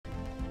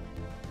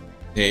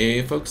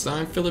Hey folks,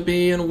 I'm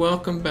Philippi and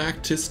welcome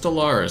back to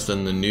Stellaris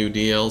and the new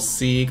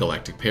DLC,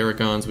 Galactic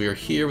Paragons. We are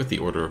here with the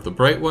Order of the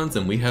Bright Ones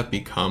and we have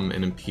become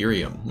an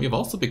Imperium. We have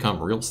also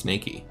become real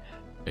snaky,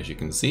 as you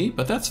can see,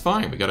 but that's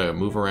fine. We gotta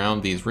move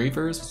around these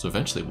Reavers, so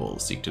eventually we'll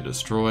seek to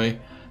destroy.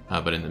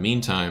 But in the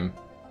meantime,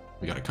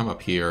 we gotta come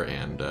up here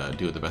and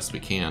do the best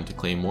we can to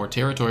claim more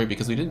territory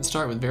because we didn't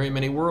start with very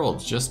many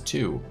worlds, just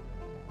two.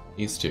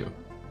 These two,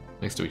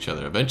 next to each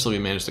other. Eventually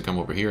we managed to come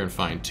over here and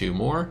find two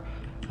more.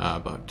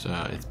 But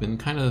it's been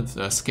kind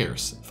of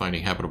scarce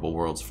finding habitable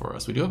worlds for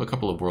us. We do have a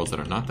couple of worlds that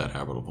are not that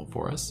habitable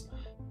for us.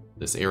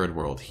 This arid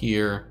world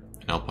here,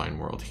 an alpine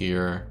world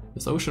here.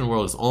 This ocean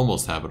world is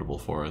almost habitable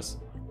for us.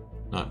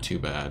 Not too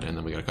bad. And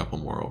then we got a couple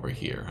more over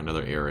here.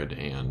 Another arid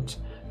and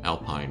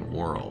alpine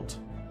world.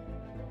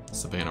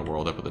 Savannah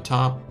world up at the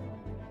top.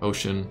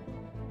 Ocean,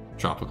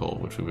 tropical,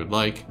 which we would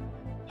like.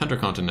 Tundra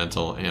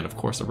continental, and of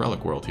course a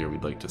relic world here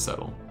we'd like to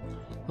settle.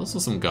 Also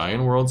some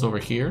Gaian worlds over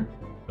here.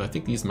 But I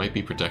think these might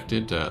be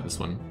protected. This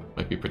one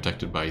might be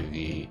protected by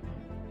the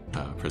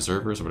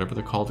preservers, or whatever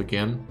they're called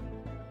again.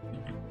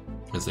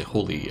 As a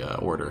holy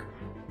order.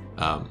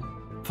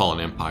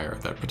 Fallen empire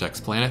that protects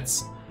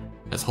planets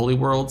as holy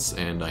worlds,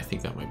 and I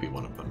think that might be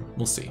one of them.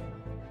 We'll see.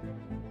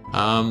 There's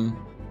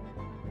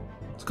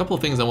a couple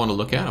of things I want to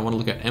look at. I want to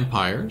look at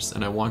empires,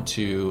 and I want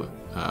to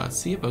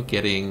see about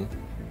getting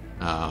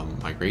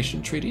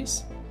migration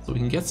treaties. So we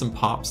can get some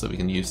pops that we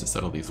can use to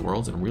settle these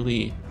worlds and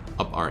really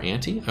up our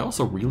ante. I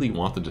also really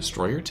want the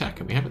destroyer tech,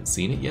 and we haven't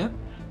seen it yet,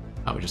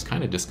 which is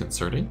kind of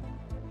disconcerting.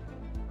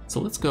 So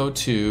let's go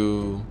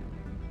to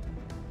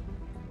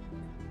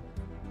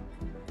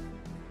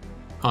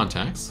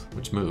contacts,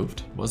 which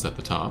moved, was at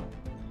the top.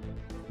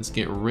 Let's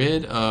get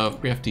rid of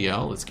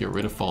pre-FDL, let's get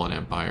rid of fallen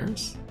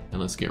empires, and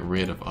let's get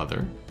rid of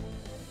other.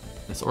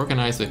 It's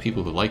organized by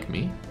people who like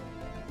me.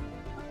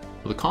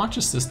 Well, the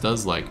consciousness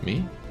does like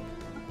me.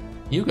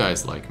 You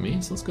guys like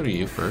me, so let's go to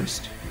you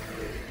first.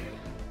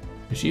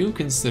 Would you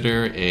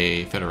consider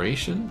a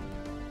federation?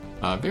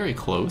 Very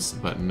close,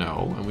 but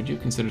no. And would you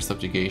consider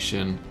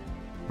subjugation?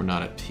 We're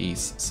not at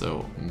peace,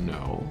 so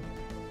no.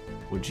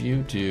 Would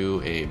you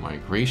do a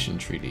migration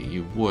treaty?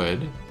 You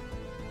would.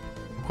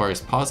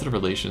 Requires positive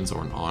relations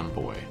or an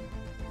envoy.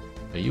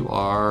 Now you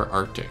are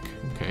Arctic,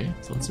 okay?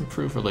 So let's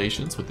improve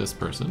relations with this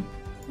person.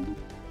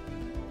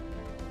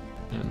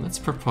 And let's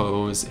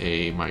propose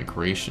a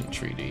migration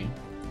treaty.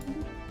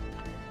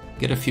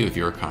 Get a few of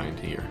your kind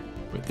here.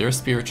 With their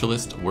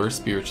spiritualist, we're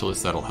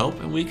spiritualists, that'll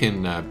help, and we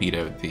can beat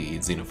out the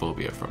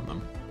xenophobia from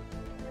them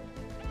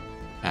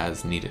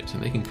as needed,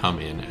 and they can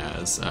come in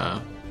as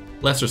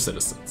lesser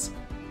citizens.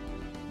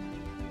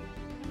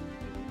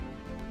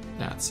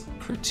 That's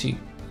pretty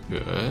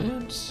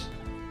good.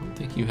 I don't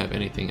think you have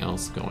anything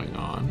else going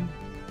on.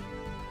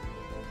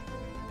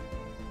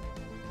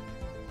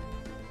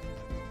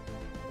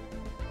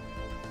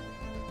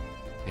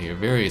 A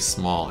very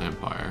small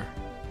empire.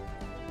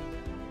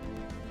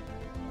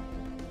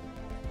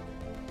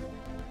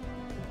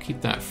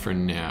 Keep that for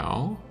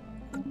now.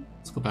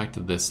 Let's go back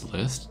to this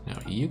list. Now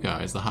you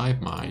guys, the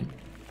hive mind,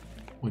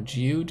 would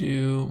you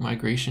do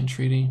migration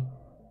treaty?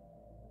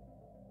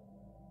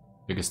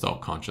 Biggest all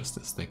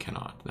consciousness, they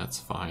cannot. That's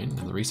fine.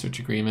 And the research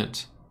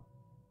agreement,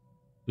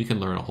 we can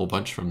learn a whole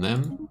bunch from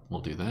them.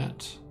 We'll do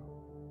that.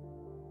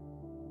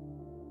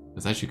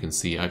 As you can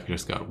see, I've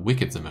just got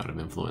wicked amount of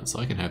influence, so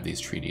I can have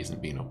these treaties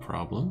and be no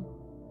problem.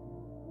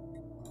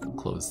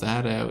 Close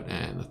that out,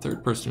 and the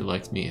third person who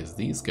likes me is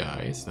these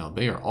guys. Now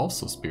they are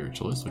also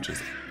spiritualists, which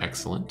is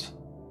excellent.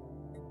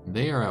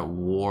 They are at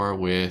war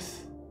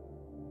with...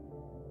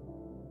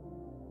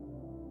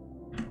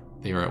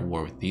 They are at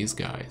war with these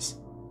guys.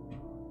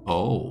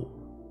 Oh.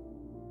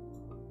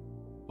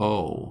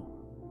 Oh.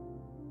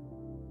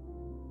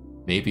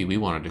 Maybe we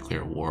want to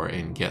declare war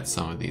and get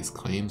some of these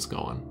claims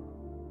going.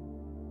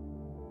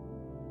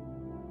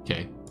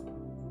 Okay.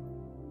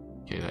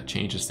 Okay, that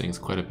changes things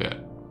quite a bit.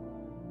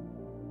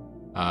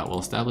 We'll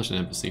establish an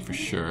embassy for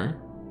sure.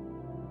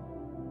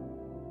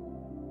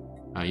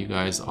 You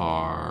guys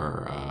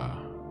are,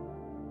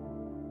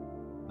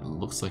 it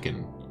looks like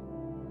in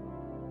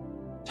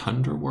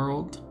Tundra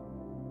World,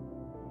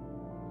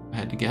 I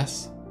had to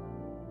guess.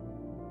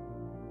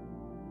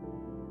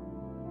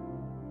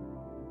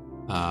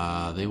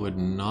 They would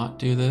not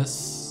do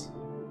this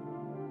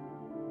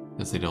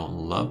because they don't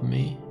love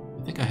me.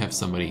 I think I have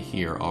somebody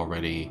here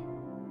already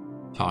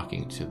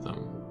talking to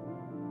them.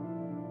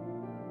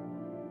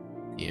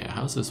 Yeah,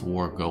 how's this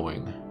war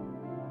going?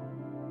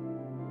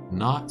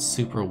 Not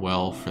super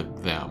well for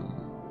them.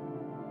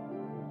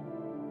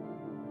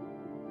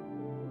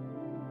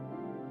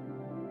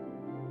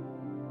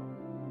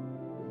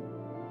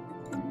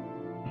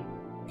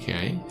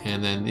 Okay,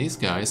 and then these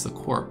guys, the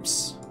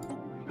corpse.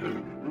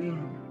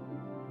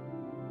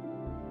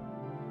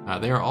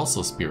 They are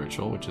also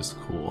spiritual, which is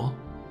cool.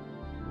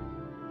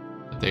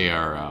 But they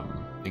are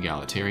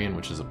egalitarian,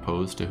 which is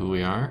opposed to who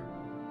we are.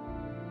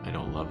 I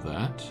don't love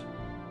that.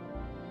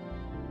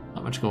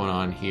 Not much going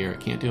on here.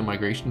 Can't do a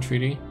migration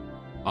treaty.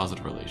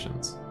 Positive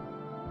relations.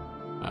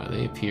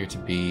 They appear to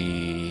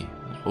be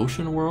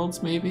ocean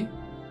worlds, maybe?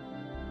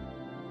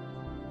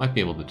 Might be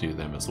able to do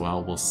them as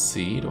well. We'll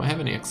see. Do I have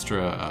any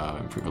extra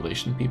improved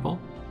relation people?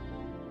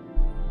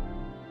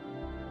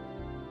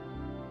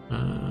 You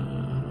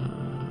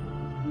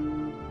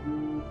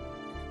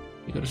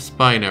got a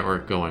spy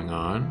network going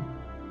on.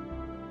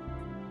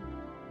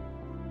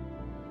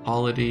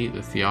 Polity,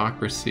 the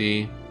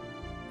theocracy.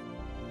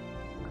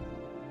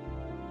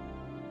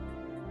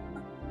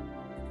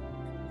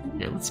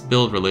 Here, let's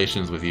build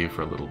relations with you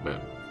for a little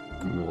bit.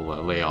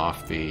 We'll lay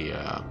off the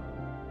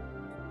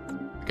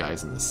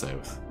guys in the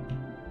south.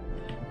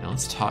 Now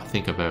let's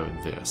think about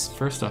this.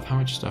 First off, how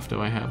much stuff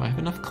do I have? I have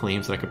enough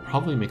claims that I could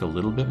probably make a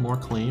little bit more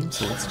claims,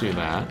 so let's do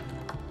that.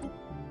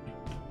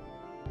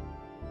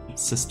 What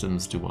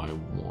systems do I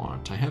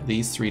want? I have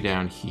these 3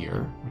 down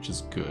here, which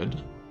is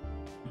good.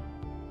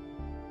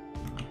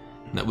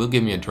 And that will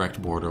give me a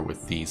direct border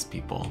with these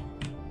people.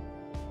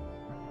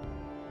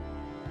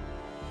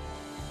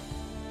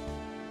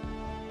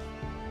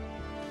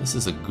 This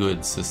is a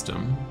good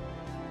system.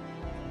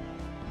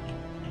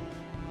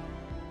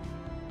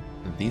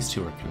 And these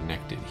two are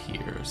connected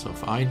here. So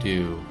if I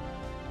do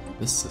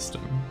this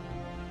system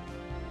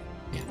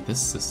and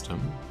this system,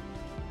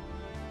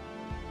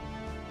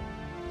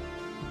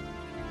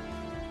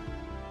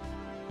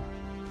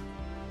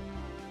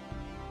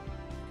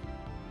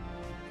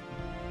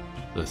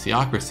 the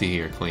theocracy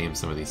here claims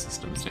some of these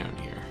systems down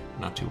here.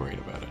 Not too worried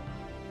about it.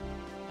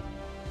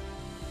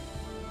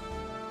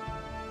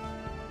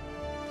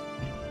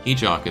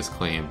 Ejok is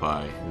claimed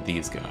by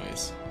these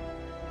guys,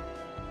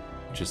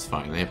 which is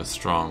fine. They have a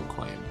strong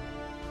claim.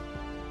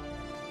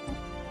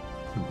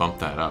 Bump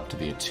that up to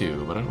be a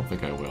 2, but I don't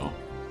think I will.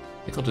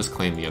 I think I'll just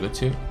claim the other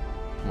 2,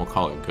 and we'll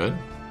call it good.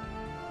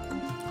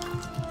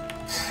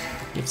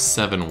 We have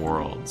 7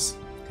 worlds.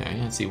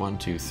 Okay, I see 1,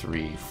 2,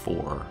 3,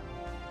 4.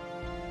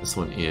 This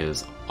one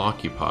is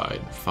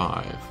occupied,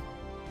 5.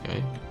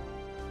 Okay.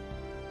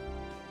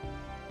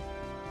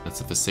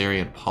 That's a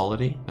Viserian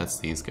polity. That's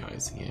these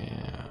guys,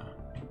 yeah.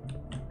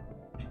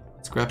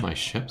 Let's grab my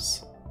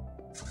ships.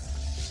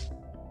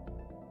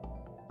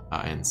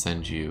 And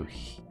send you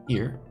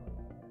here.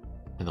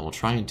 And then we'll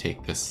try and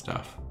take this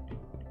stuff.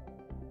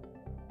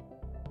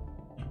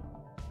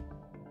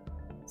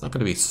 It's not going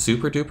to be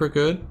super duper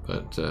good,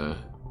 but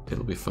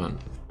it'll be fun.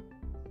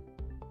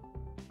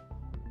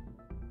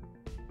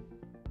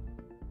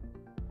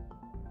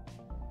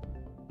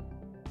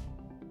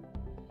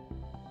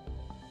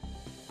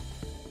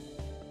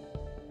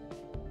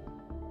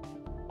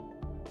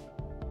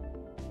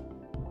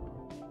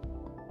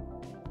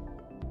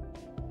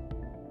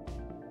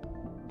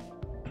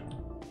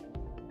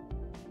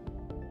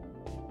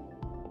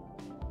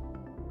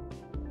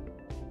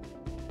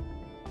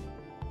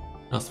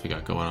 What else we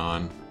got going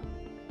on?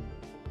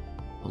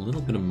 A little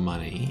bit of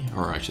money,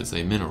 or I should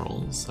say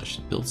minerals. I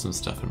should build some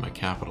stuff in my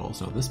capital.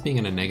 So this being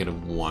in a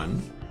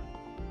 -1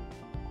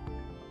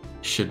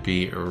 should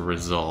be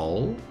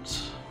resolved.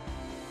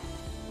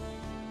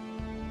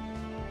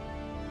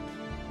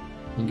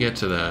 We'll get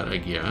to that, I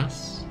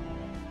guess.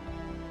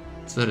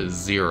 So that is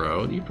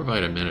 0. You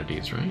provide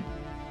amenities, right?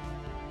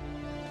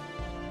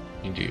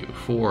 You do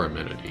 4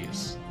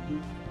 amenities.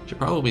 Should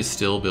probably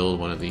still build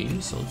one of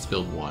these, so let's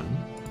build 1.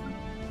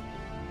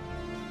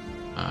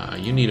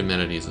 You need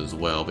amenities as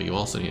well, but you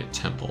also need a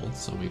temple,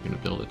 so we're going to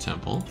build a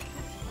temple.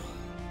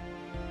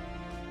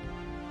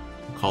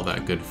 We'll call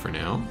that good for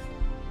now.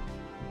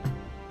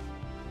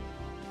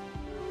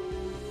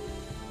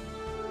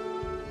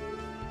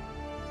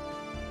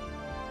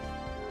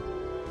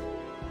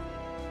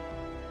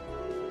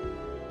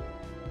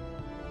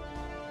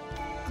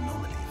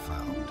 Anomaly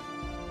found.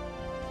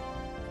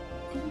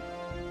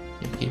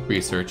 Yeah, keep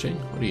researching.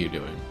 What are you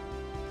doing?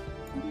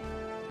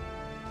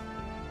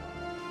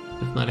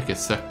 Athletic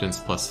acceptance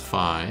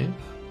 +5.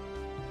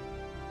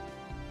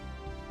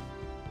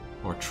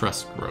 Or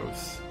trust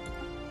growth.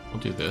 We'll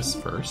do this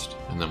first,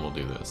 and then we'll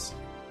do this.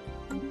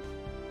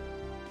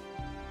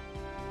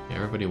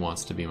 Everybody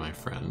wants to be my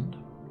friend.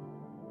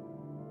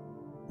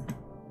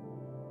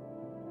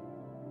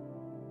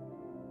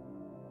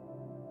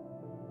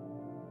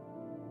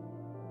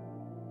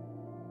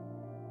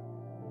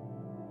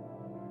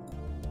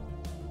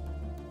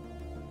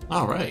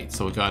 Alright,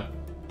 so we got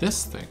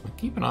this thing.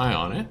 Keep an eye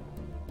on it.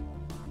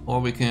 Or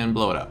we can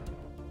blow it up.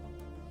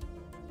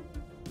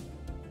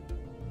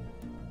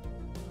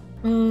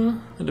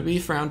 And to be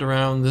found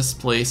around this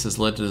place has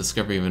led to the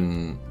discovery of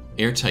an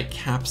airtight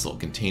capsule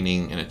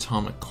containing an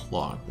atomic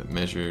clock that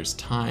measures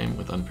time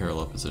with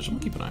unparalleled precision.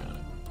 We'll keep an eye on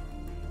it.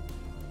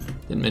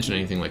 Didn't mention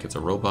anything like it's a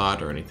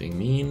robot or anything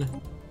mean,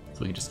 so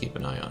we can just keep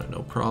an eye on it,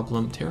 no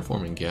problem.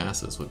 Terraforming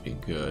gases would be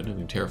good. We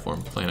can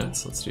terraform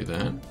planets, let's do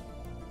that.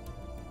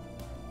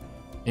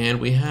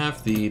 And we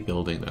have the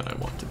building that I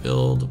want to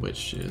build,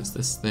 which is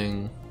this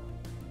thing.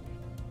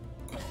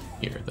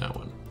 Here, that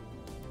one.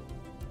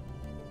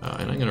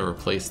 And I'm going to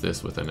replace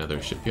this with another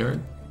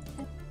shipyard.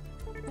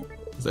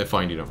 Because I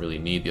find you don't really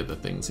need the other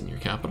things in your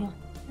capital.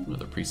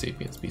 Another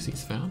pre-sapient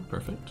species found,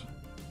 perfect.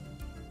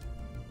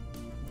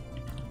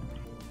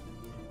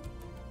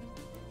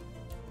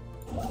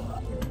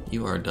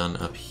 You are done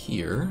up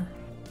here.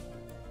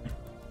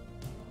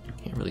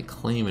 really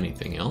claim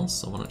anything else,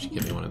 so why don't you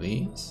give me one of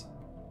these?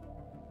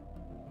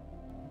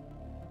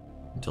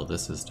 Until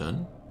this is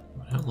done.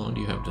 How long do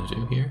you have to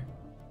do here?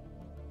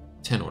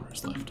 10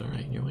 orders left,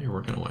 alright, you're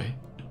working away.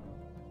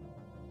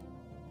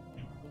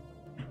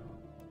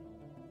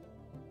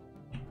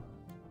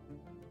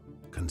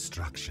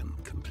 Construction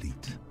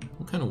complete.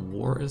 What kind of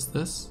war is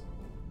this?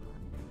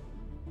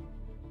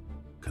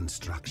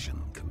 Construction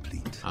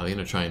complete. Oh, you're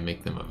gonna try and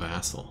make them a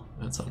vassal.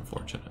 That's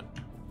unfortunate.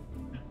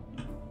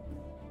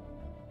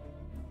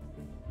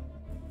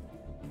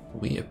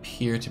 We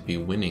appear to be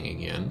winning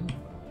again.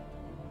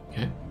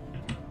 Okay.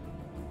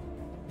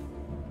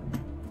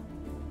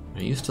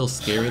 Are you still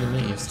scary to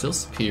me? You're still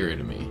superior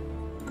to me.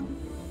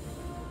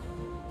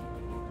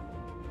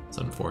 It's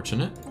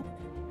unfortunate.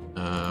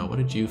 What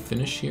did you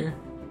finish here?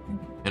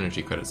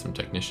 Energy credits from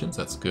technicians,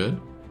 that's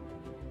good.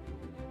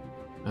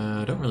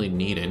 I don't really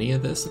need any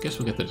of this. I guess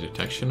we'll get the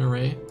detection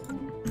array.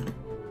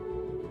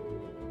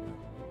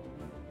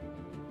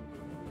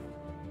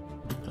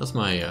 How's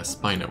my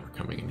spy network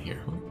coming in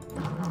here?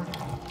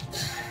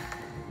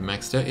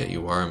 Maxed out? Yeah,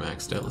 you are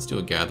maxed out. Let's do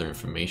a gather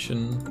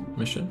information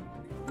mission.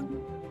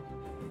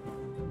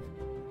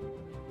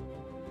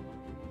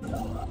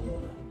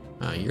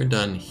 You're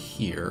done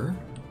here.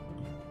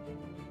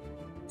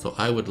 So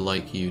I would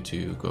like you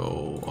to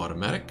go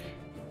automatic.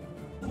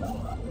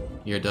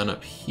 You're done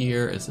up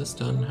here. Is this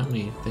done? How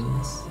many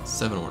things?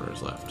 7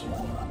 orders left.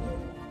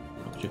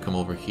 Why don't you come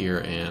over here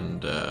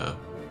and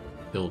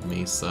build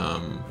me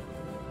some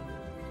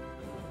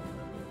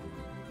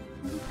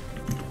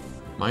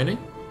mining?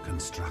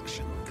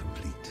 Construction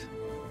complete.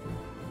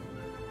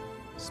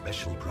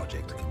 Special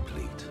project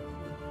complete.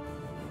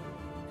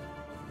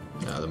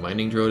 The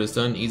mining drone is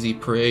done. Easy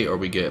prey, or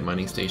we get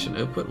mining station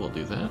output. We'll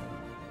do that.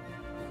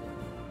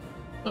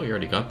 Oh, you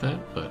already got that,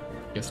 but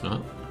guess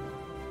not.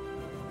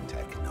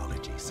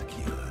 Technology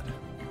secured.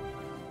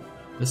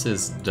 This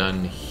is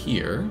done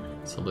here,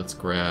 so let's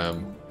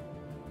grab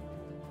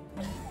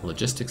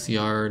logistics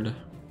yard.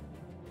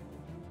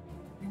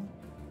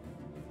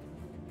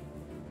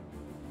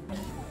 A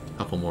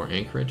couple more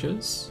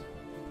anchorages.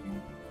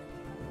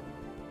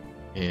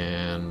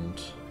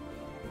 And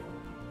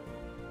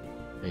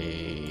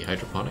a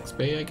hydroponics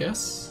bay, I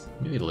guess.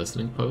 Maybe a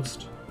listening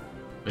post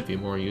might be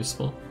more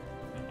useful.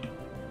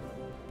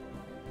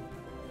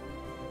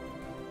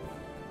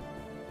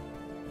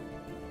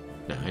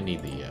 Nah, I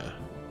need the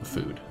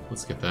food.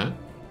 Let's get that.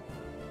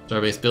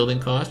 Starbase building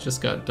cost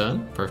just got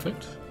done.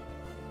 Perfect.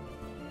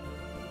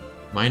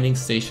 Mining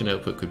station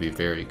output could be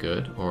very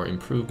good, or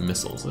improve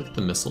missiles. Look at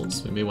the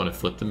missiles. We may want to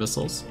flip the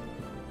missiles.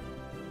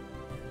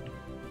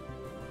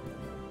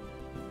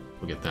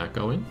 We'll get that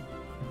going.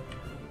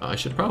 I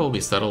should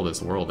probably settle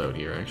this world out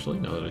here, actually,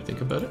 now that I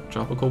think about it.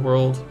 Tropical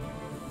world.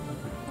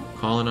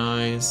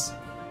 Colonize.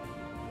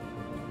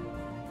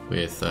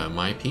 With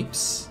my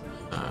peeps.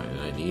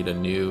 I need a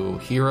new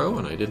hero,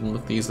 and I didn't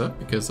look these up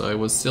because I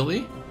was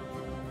silly.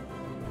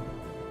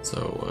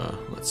 So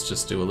let's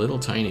just do a little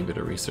tiny bit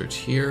of research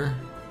here.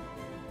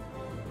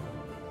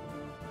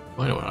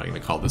 Well, I know what I'm going to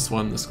call this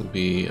one. This will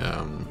be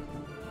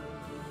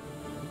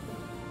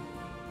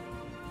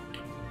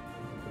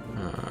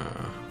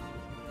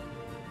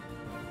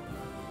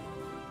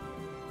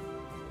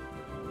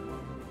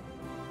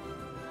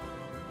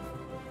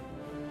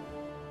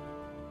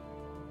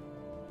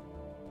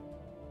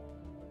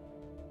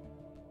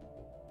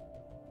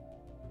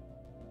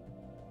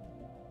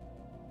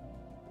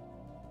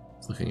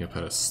looking up how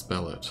to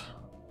spell it.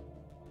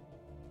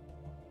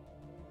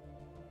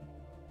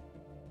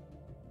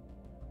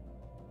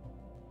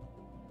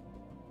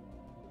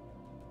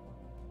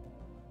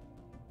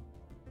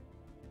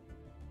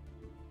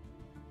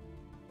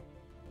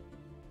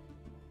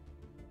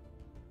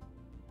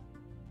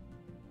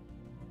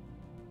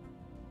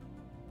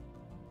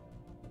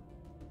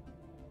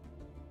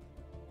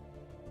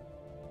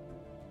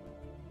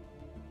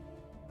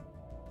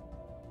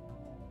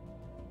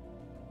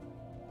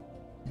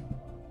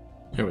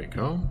 There we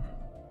go.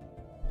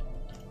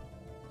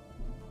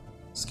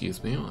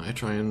 Excuse me, while I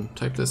try and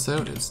type this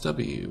out. It's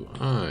W-I-S-K-E-D-J-A-K.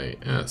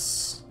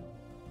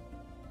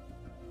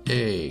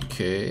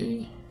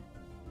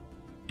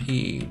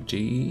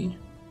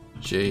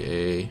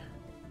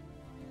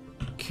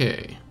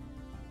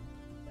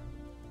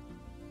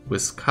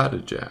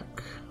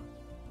 Wiskatajack,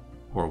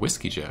 or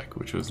Whiskey Jack,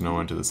 which was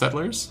known to the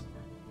settlers,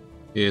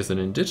 is an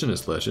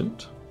indigenous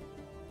legend.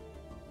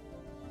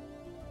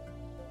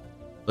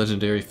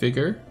 Legendary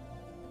figure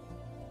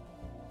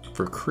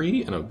for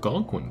Cree and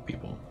Algonquin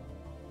people.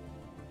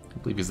 I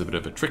believe he's a bit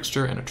of a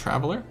trickster and a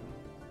traveler.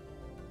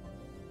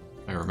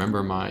 I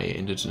remember my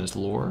indigenous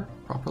lore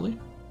properly.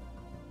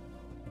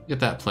 Get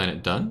that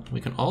planet done.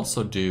 We can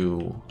also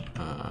do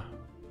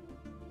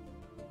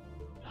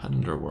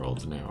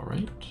Underworld now,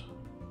 right?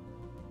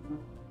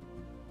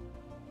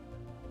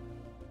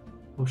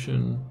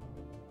 Ocean,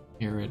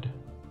 arid.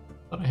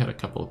 I thought I had a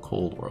couple of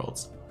cold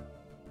worlds.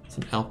 It's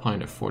an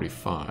Alpine at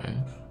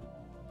 45.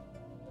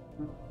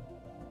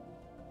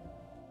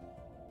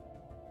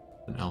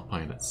 An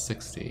Alpine at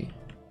 60.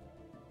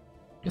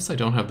 Guess I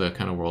don't have the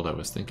kind of world I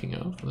was thinking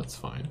of, but that's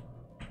fine.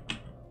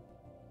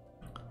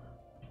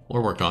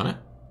 We'll work on it.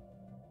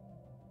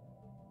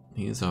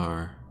 These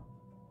are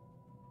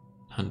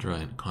Tundra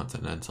and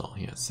Continental.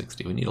 Yeah,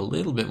 60. We need a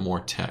little bit more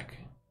tech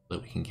so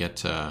that we can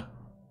get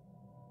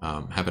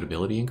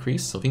habitability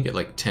increase. So if we can get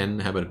like 10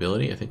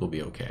 habitability, I think we'll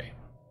be okay.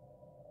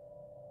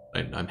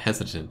 I'm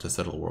hesitant to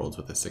settle worlds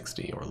with a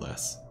 60 or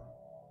less.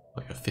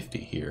 Like a 50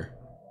 here.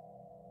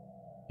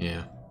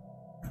 Yeah.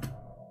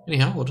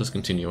 Anyhow, we'll just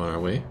continue on our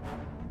way.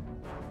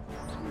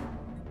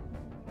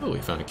 Oh, we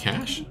found a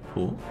cache.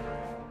 Cool.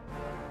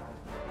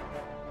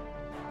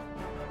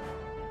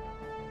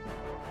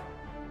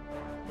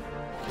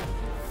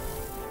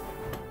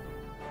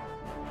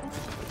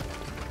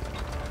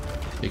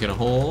 Digging a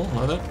hole,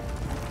 love it.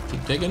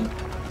 Keep digging.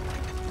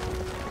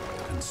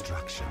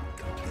 Construction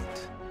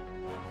complete.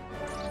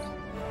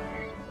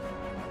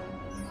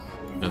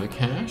 Another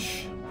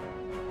cache.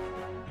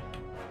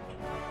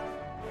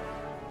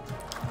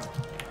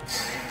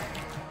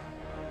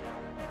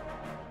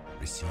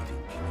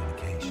 Receiving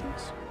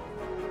communications.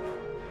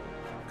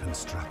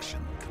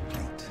 Construction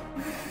complete.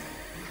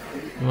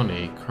 We want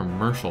a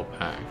commercial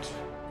pact.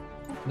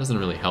 It doesn't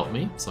really help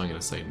me, so I'm going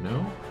to say no.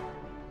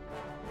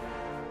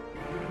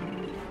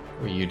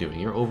 What are you doing?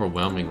 You're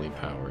overwhelmingly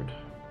powered.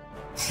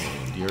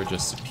 And you're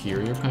just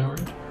superior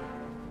powered?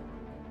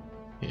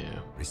 Yeah.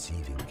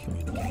 Receiving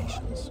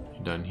communications.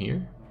 You done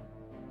here?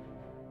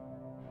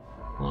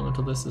 How long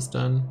until this is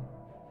done?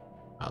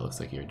 Ah, looks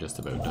like you're just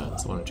about done,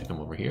 so why don't you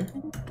come over here?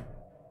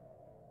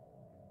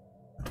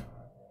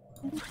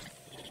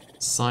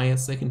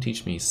 Science, they can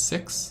teach me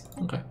 6.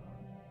 Okay.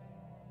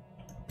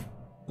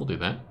 We'll do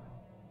that.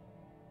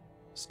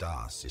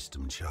 Star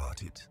system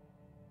charted.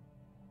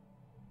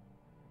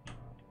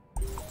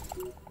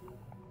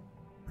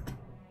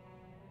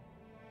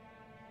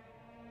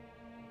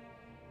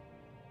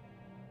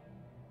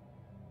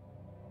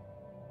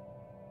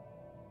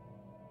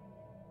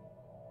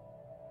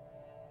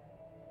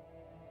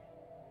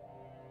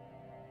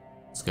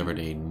 Discovered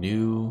a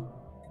new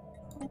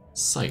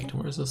site.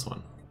 Where is this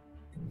one?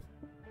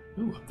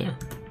 Ooh, up there.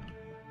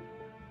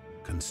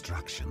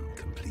 Construction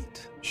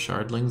complete.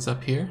 Shardlings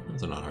up here.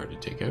 Those are not hard to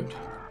take out.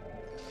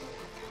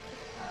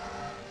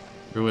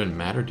 Ruined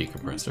matter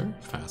decompressor.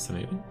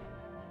 Fascinating.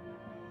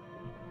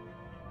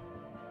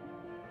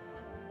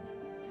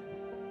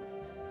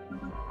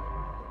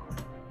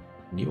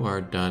 You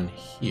are done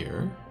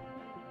here.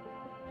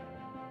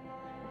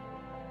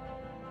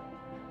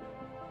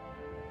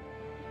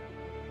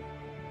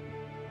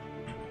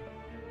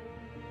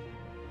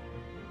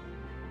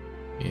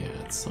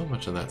 Yeah, so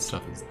much of that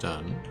stuff is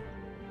done.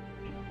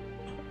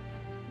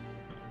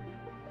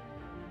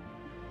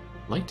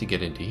 I'd like to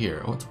get into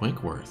here. Oh, it's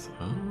Winkworth.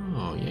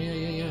 Oh,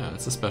 yeah.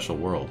 It's a special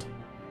world.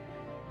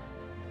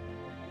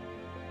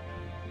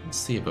 Let's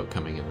see about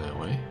coming in that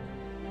way.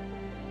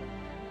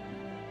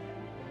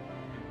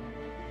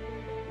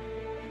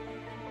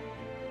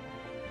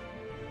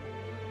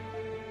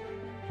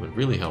 Would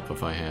really help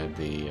if I had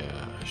the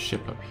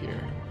ship up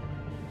here.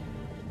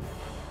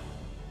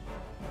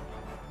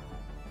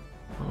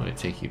 How would it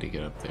take you to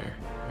get up there?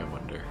 I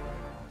wonder.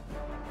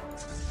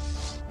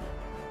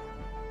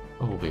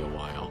 Probably a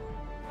while.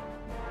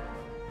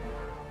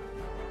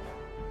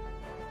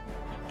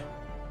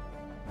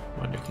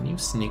 Wonder, can you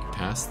sneak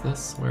past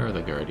this? Where are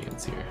the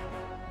Guardians here?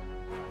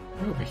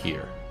 They're over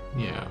here.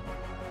 Yeah.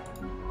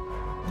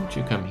 Won't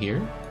you come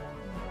here?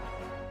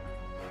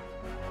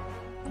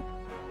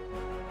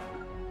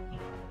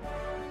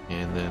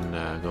 And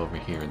then go over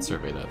here and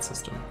survey that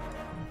system.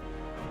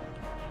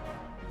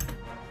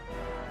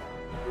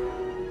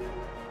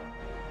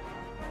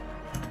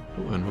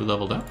 Ooh, and who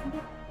leveled up?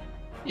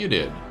 You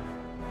did.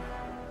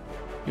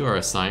 You are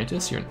a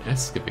scientist, you're an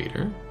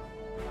excavator.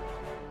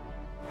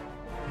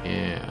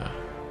 Yeah.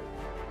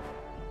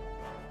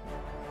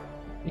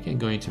 I think I'm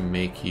going to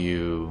make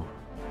you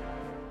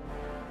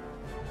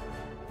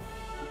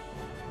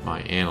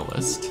my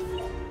analyst.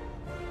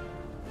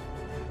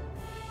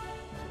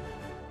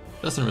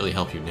 Doesn't really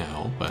help you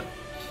now, but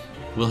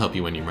will help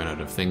you when you run out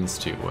of things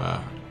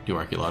to do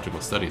archaeological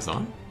studies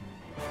on.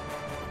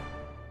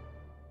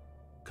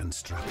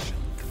 Construction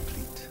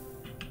complete.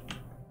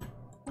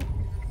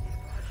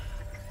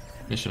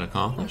 Mission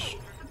accomplished.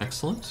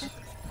 Excellent.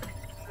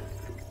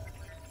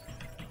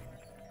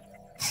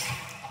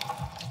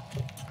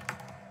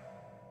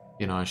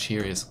 Espionage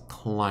here is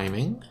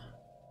climbing.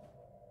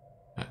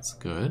 That's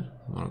good.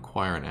 I don't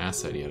acquire an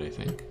asset yet, I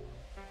think.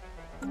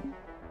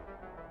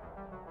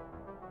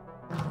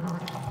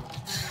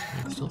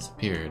 It's still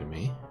superior to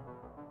me.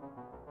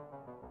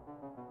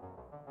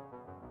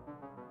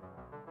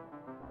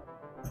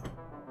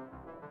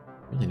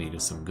 Really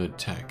needed some good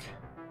tech.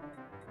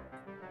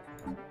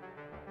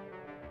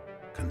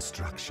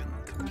 Construction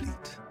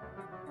complete.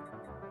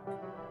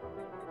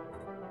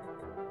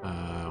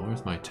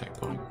 Where's my tech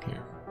going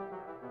here?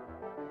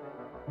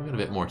 We got a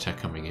bit more tech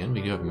coming in.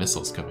 We do have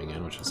missiles coming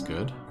in, which is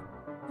good.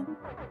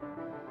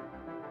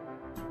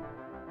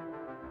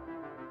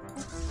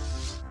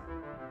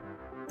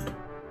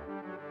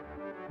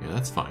 Yeah,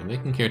 that's fine. They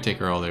can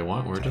caretaker all they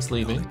want. We're just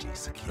leaving.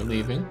 We're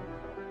leaving.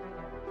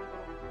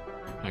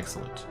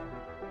 Excellent.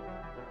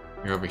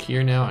 You're over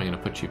here now. I'm going to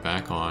put you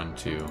back on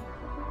to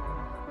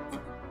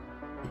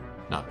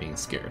not being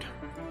scared.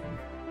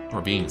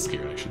 Or being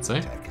scared, I should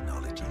say.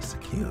 Technology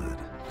secured.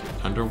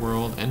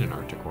 Underworld and an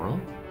Arctic world.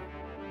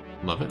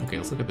 Love it. Okay,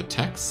 let's look at the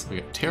text.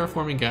 We got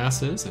terraforming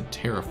gases, and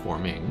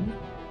terraforming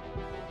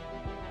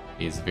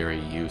is very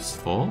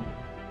useful.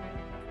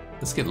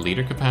 Let's get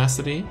leader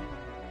capacity.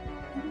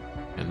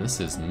 And this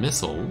is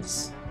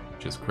missiles,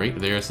 which is great.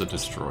 There's the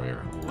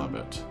destroyer. Love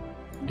it.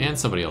 And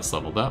somebody else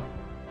leveled up.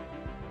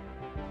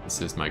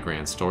 This is my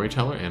grand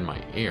storyteller and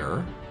my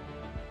heir.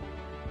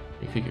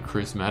 You could get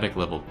charismatic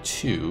level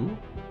 2.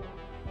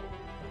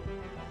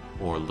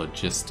 Or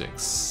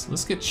logistics.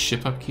 Let's get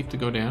ship upkeep to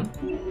go down.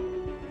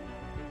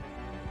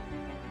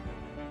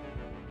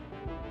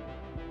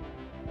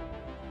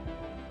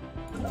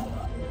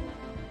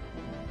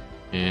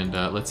 And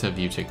let's have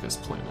you take this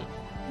planet.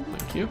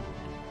 Thank you.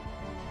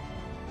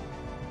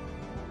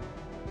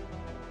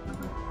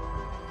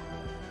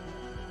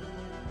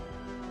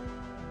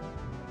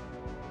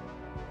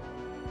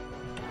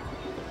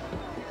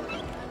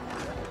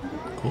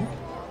 Cool.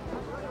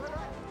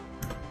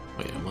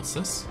 Wait, and what's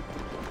this?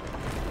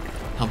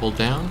 Humble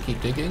down,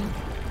 keep digging.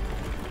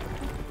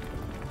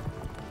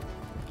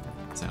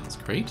 Sounds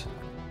great.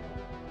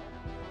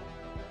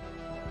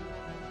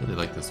 Really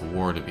like this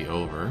war to be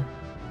over.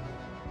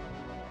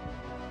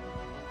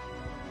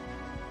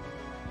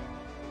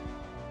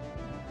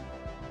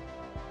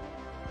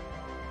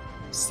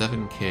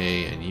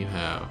 $7K and you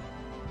have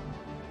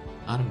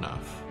not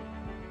enough.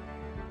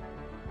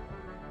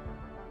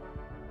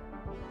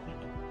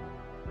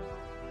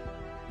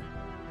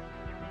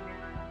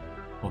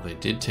 Well, they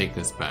did take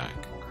this back.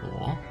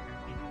 Cool.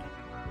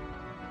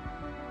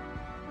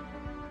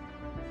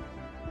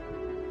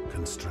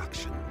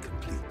 Construction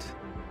complete.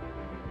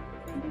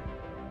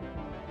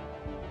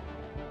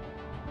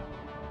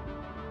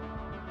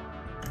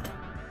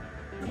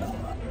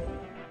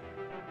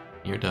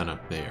 You're done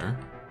up there.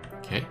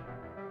 Okay.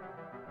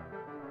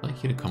 I'd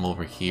like you to come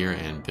over here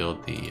and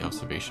build the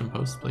observation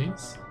post,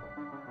 please.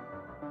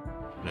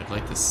 And I'd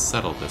like to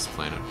settle this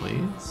planet,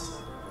 please.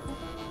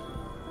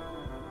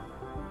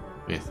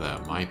 With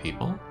my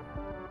people.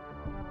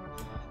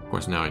 Of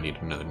course, now I need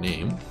another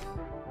name.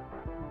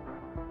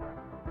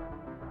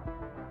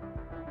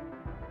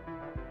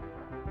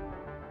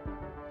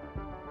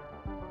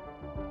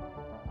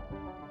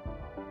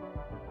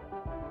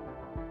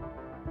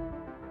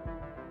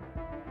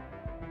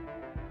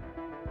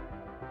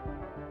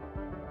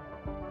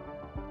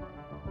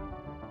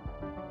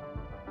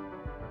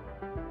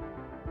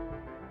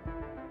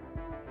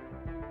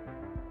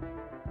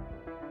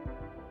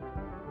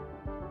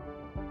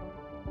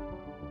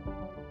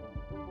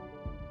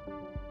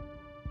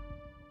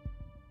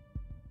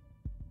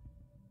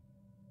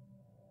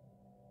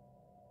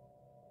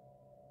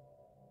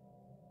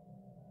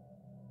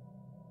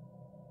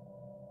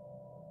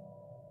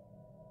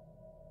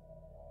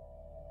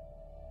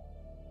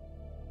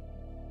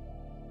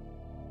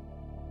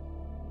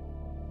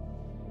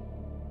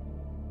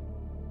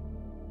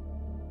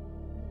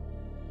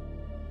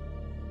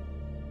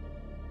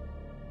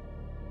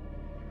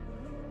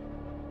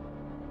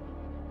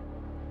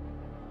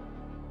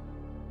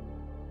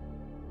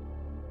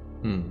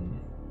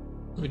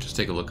 Let me just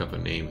take a look up a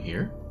name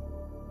here.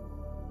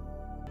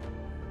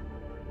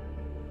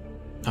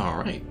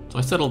 Alright, so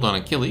I settled on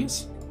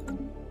Achilles.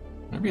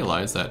 I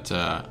realized that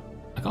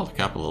I called the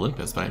capital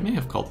Olympus, but I may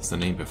have called this a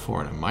name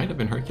before, and it might have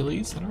been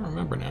Hercules. I don't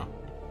remember now.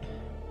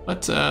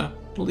 But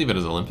we'll leave it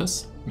as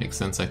Olympus. Makes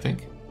sense, I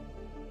think.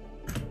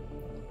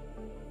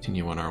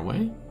 Continue on our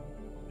way.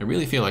 I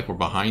really feel like we're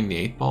behind the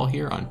 8 ball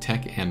here on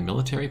tech and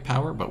military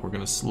power, but we're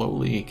going to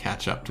slowly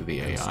catch up to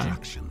the AI.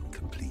 Construction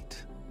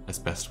complete. As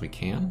best we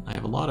can. I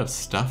have a lot of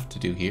stuff to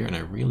do here, and I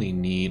really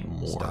need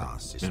more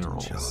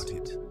minerals.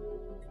 Charted.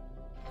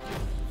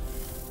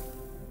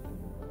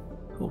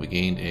 Cool, we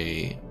gained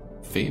a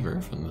favor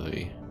from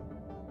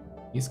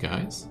these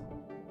guys.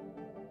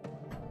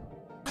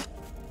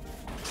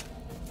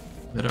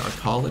 Better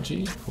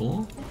arcology,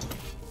 cool.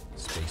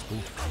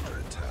 Spaceport under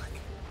attack.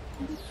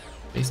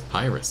 Space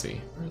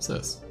piracy, where is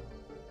this?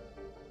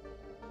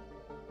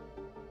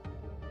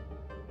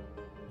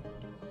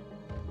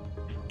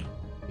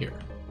 Here.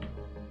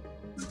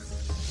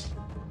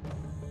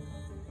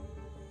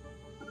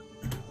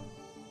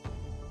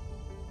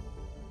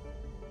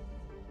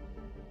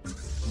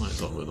 Might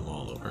as well move them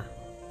all over.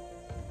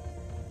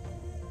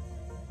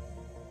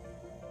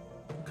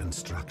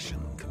 Construction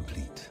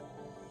complete.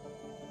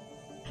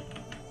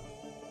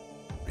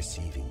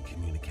 Receiving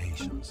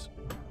communications.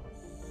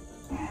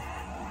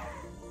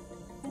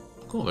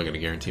 Cool, they're gonna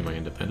guarantee my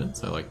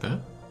independence. I like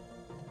that.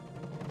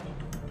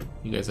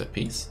 You guys at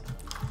peace?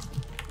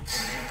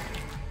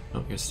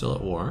 Oh, you're still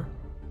at war.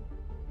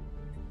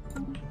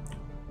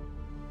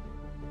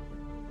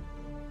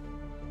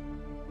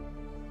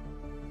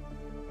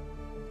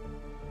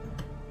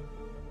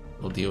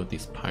 We'll deal with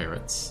these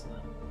pirates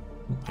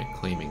by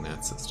claiming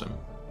that system.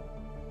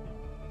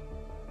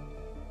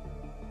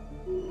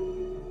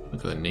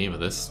 Look at the name of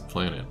this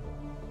planet.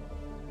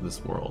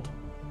 This world.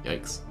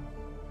 Yikes.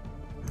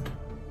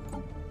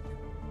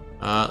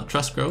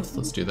 Trust growth,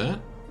 let's do that.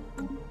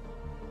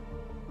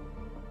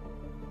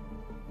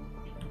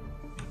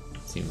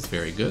 Seems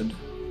very good.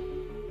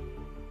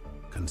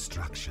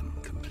 Construction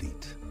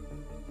complete.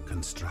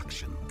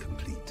 Construction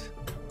complete.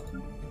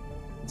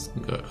 This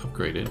can go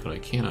upgraded, but I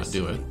cannot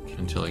do it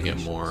until I get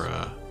more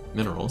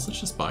minerals. Let's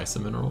just buy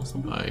some minerals.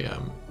 We'll buy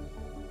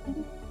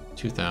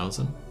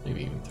 2,000,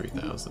 maybe even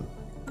 3,000.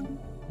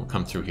 We'll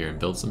come through here and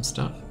build some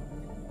stuff.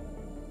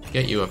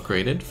 Get you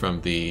upgraded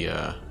from the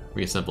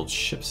reassembled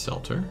ship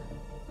shelter.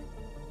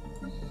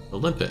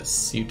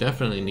 Olympus, you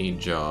definitely need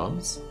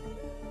jobs.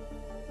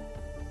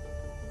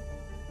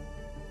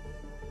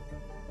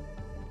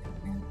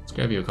 Let's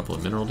grab you a couple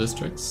of mineral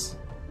districts.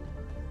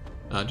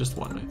 Just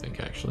one, I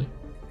think, actually.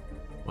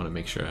 Want to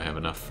make sure I have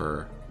enough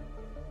for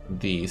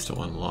these to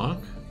unlock.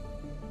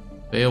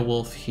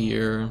 Beowulf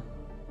here.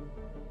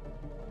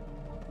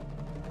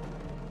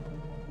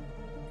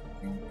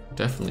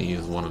 Definitely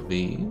use one of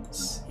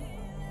these.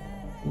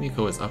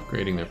 Miko is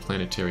upgrading their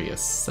planetary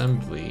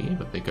assembly,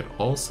 but they could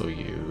also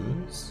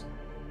use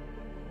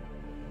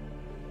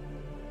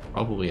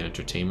probably an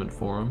entertainment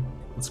forum.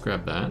 Let's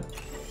grab that.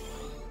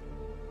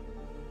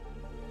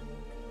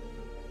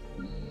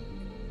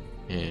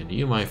 And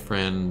you, my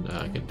friend,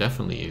 could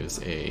definitely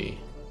use a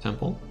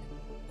temple.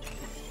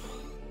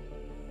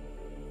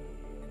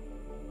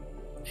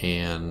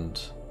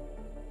 And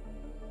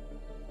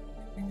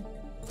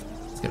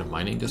let's get a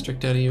mining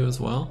district out of you as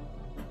well.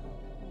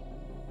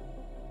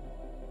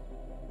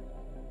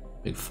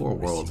 Big Four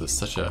Worlds is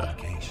such a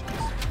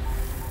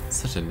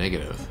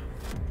negative.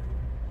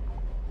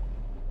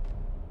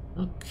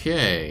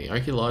 Okay,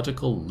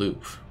 archaeological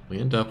loop. We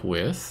end up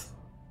with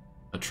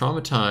a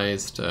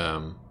traumatized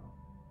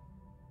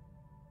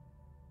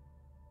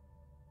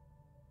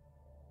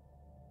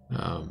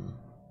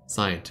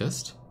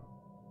scientist.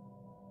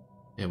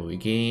 Yeah, but we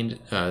gained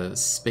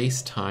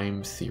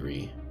space-time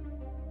theory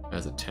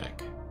as a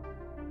tech.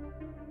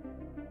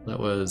 That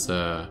was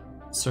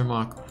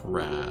Cermak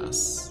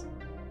Rass.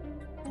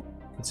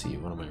 Let's see,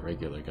 one of my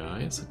regular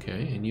guys.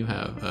 Okay, and you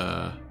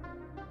have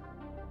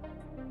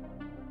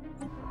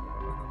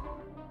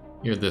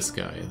you're this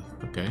guy.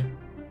 Okay.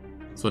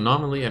 So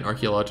anomaly and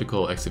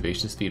archaeological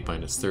excavation speed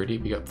 -30.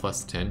 We got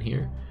 +10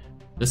 here.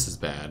 This is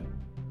bad.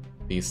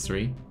 These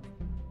three.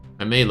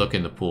 I may look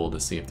in the pool to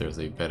see if there's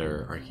a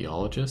better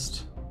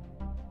archaeologist,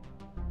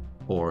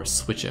 or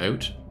switch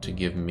out to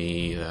give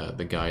me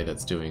the guy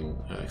that's doing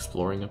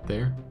exploring up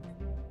there.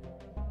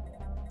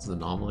 This is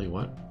anomaly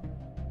what?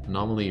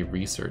 Anomaly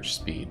research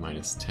speed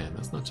 -10.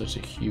 That's not such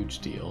a huge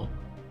deal.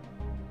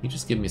 You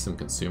just give me some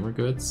consumer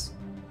goods.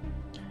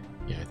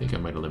 Yeah, I think I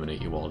might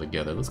eliminate you all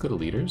together. Let's go to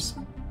leaders.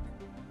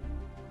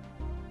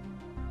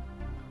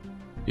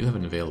 You have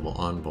an available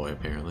envoy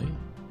apparently.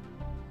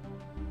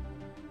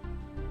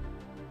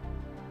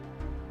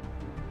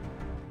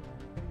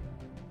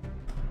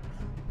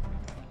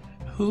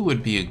 Who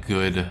would be a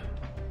good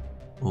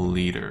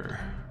leader?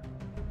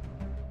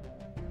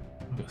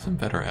 We've got some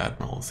better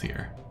admirals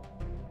here.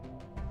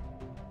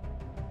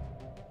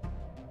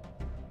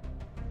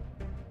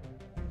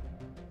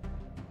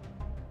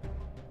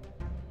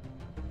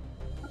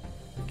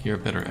 I think you're a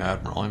better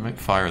admiral. I might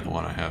fire the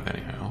one I have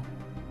anyhow.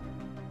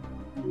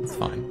 It's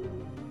fine.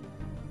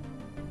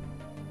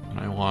 And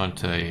I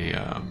want a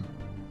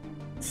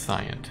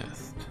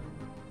scientist.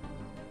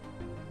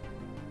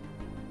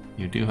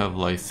 You do have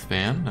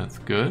lifespan, that's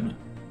good.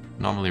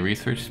 Anomaly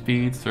research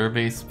speed,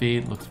 survey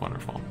speed, looks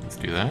wonderful. Let's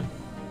do that.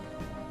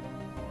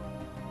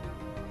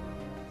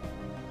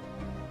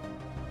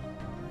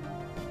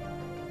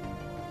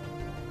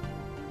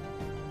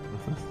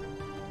 What's this?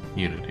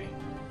 Unity.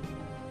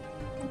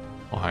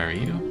 I'll hire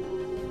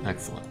you.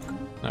 Excellent.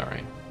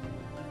 Alright.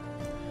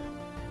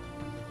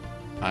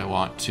 I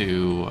want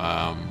to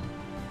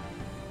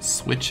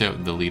switch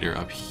out the leader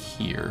up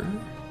here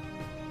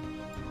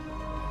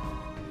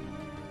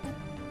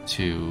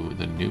to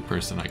the new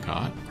person I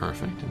got.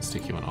 Perfect. And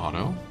stick you in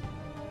auto.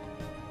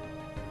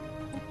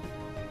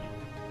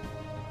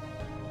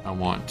 I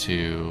want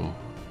to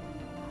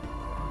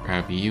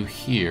grab you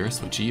here,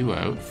 switch you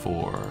out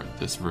for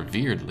this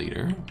revered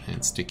leader,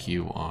 and stick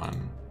you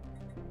on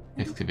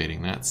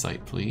excavating that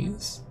site,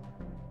 please.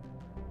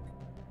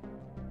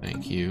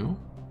 Thank you.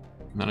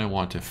 And then I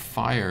want to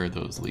fire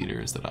those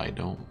leaders that I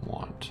don't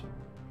want.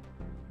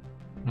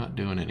 I'm not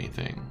doing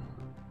anything.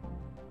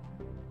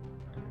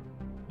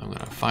 I'm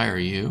gonna fire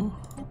you.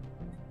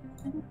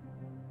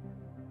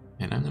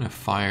 And I'm gonna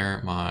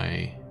fire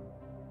my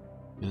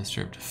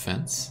Minister of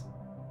Defense.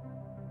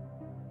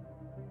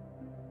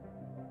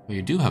 Well,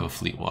 you do have a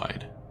fleet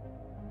wide.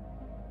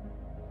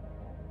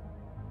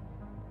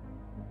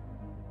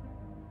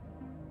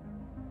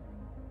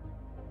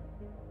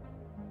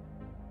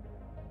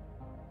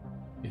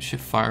 You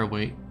shift fire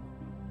weight.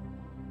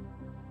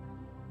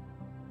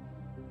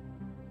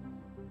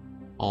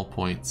 All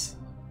points.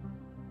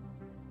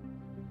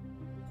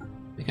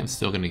 I think I'm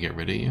still going to get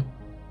rid of you.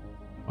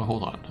 Oh,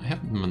 hold on. I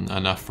have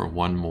enough for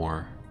one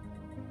more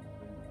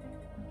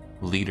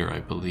leader, I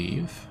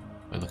believe.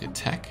 If I look at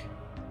tech.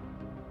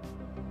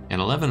 In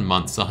 11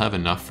 months, I'll have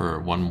enough for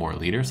one more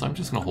leader, so I'm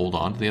just going to hold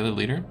on to the other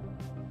leader.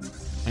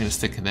 I'm going to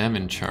stick them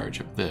in charge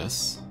of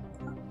this.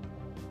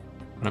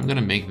 But I'm going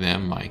to make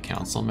them my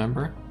council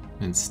member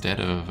instead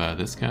of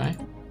this guy.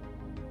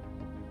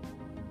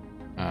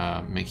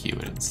 Make you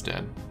it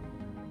instead.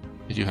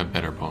 Because you have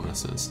better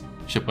bonuses.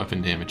 Ship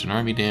weapon damage and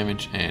army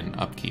damage, and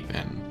upkeep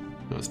N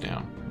goes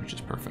down, which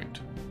is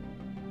perfect.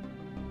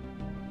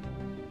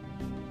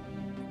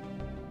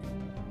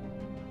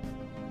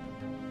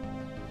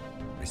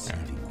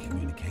 Receiving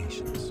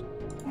communications.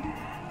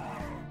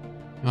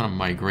 You want a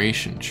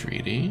migration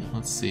treaty.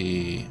 Let's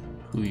see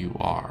who you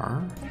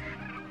are.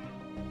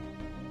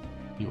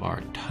 You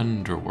are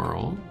Tundra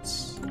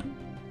Worlds.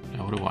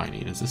 Now what do I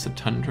need? Is this a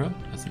tundra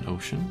as an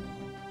ocean?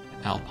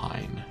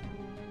 Alpine.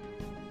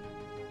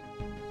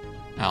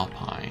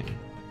 Alpine.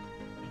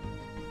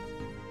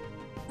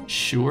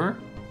 Sure.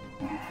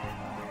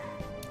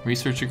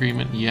 Research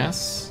agreement,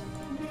 yes.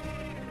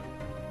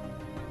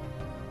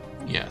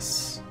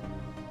 Yes.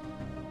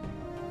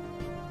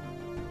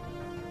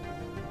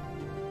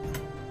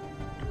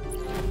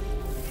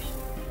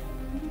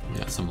 We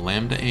got some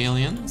Lambda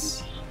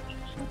aliens.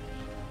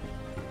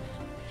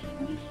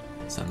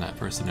 Send that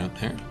person out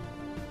there.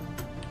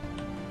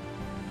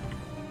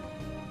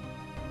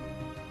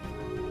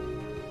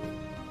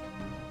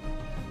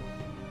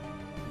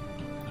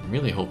 I'm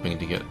really hoping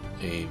to get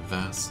a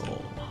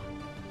vassal.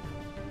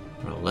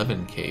 An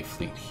 11k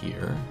fleet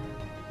here.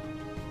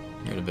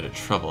 You're in a bit of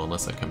trouble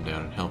unless I come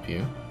down and help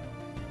you.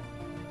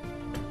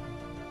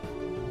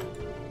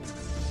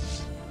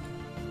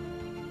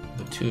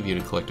 The two of you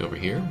to collect over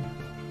here.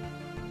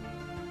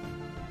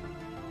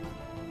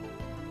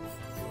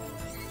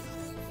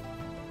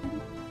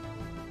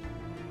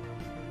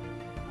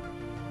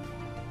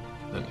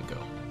 Then to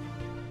go.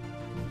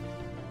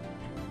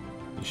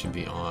 You should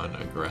be on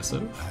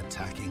aggressive.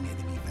 Attacking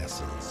enemy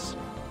vessels.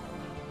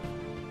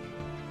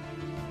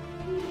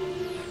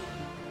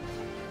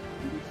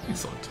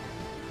 Excellent.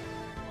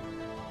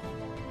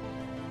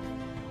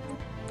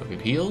 Go get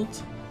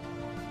healed.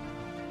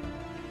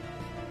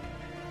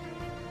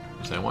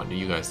 So I want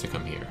you guys to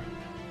come here.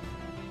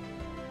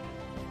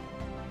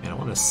 And I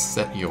want to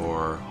set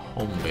your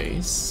home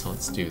base, so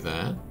let's do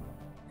that.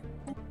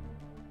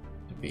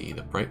 To be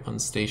the Bright One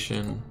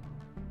Station.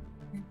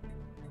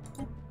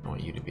 I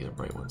want you to be the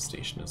Bright One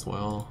Station as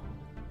well.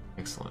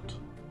 Excellent.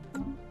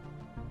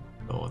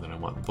 Oh, and then I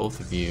want both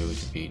of you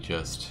to be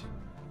just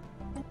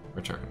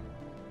return.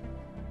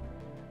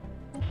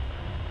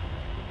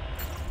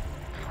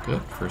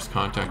 Good. First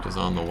contact is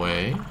on the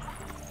way.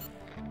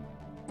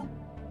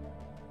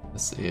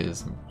 This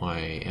is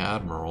my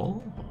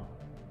admiral.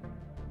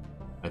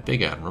 My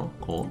big admiral.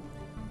 Cool.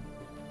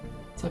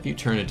 Let's have you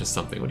turn into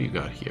something. What do you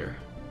got here?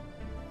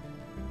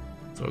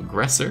 So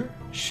aggressor,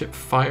 ship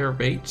fire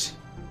rate,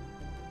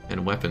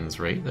 and weapons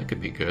rate. That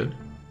could be good.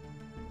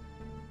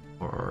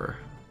 Or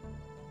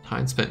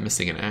time spent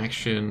missing in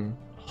action,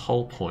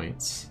 hull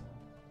points,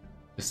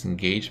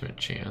 disengagement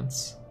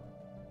chance,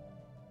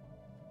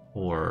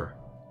 or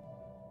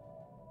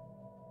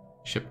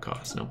ship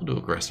cost. No, we'll do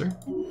aggressor.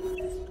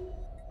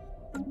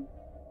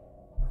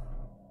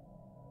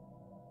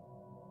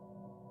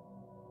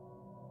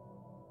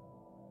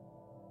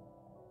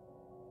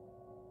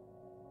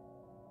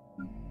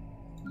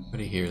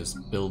 Everybody here is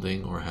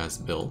building or has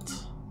built.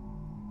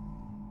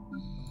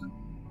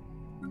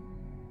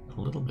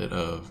 A little bit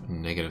of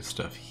negative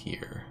stuff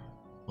here,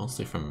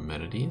 mostly from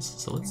amenities.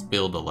 So let's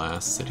build the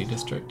last city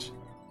district.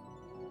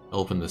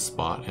 Open this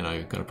spot, and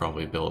I'm gonna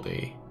probably build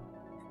a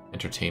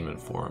entertainment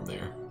forum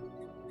there.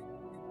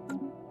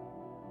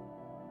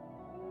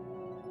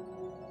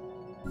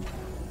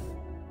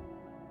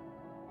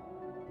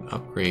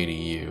 Upgrade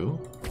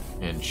you,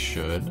 and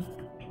should.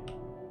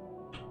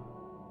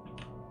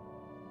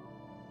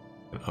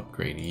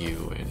 Upgrade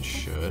you, and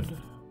should.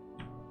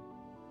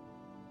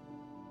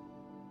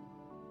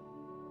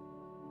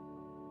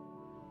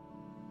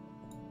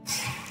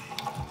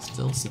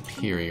 Still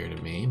superior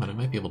to me, but I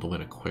might be able to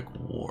win a quick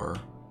war.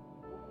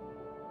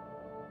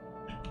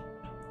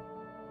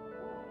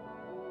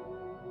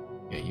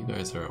 Yeah, you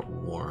guys are at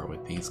war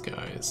with these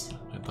guys.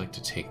 I'd like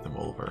to take them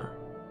over.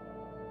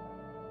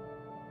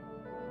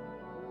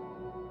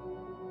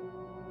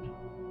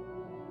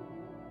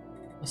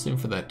 Assume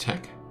for that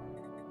tech.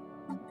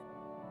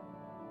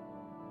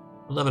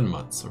 11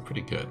 months, so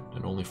pretty good,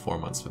 and only 4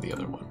 months for the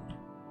other one.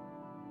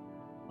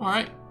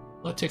 Alright,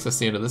 well, that takes us to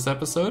the end of this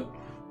episode.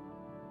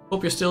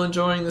 Hope you're still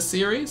enjoying the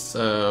series.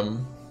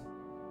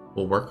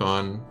 We'll work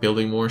on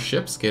building more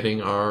ships,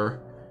 getting our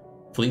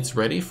fleets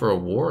ready for a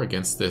war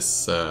against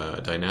this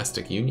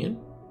dynastic union,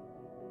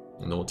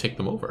 and then we'll take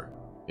them over.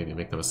 Maybe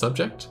make them a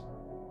subject.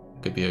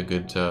 Could be a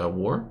good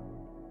war.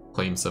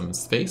 Claim some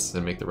space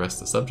and make the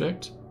rest a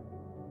subject.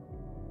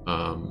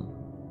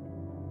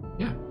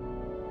 Yeah.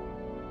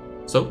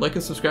 So, like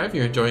and subscribe if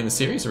you're enjoying the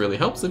series. It really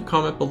helps. Leave a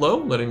comment below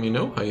letting me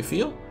know how you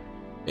feel.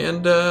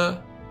 And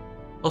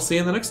I'll see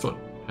you in the next one.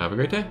 Have a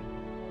great day.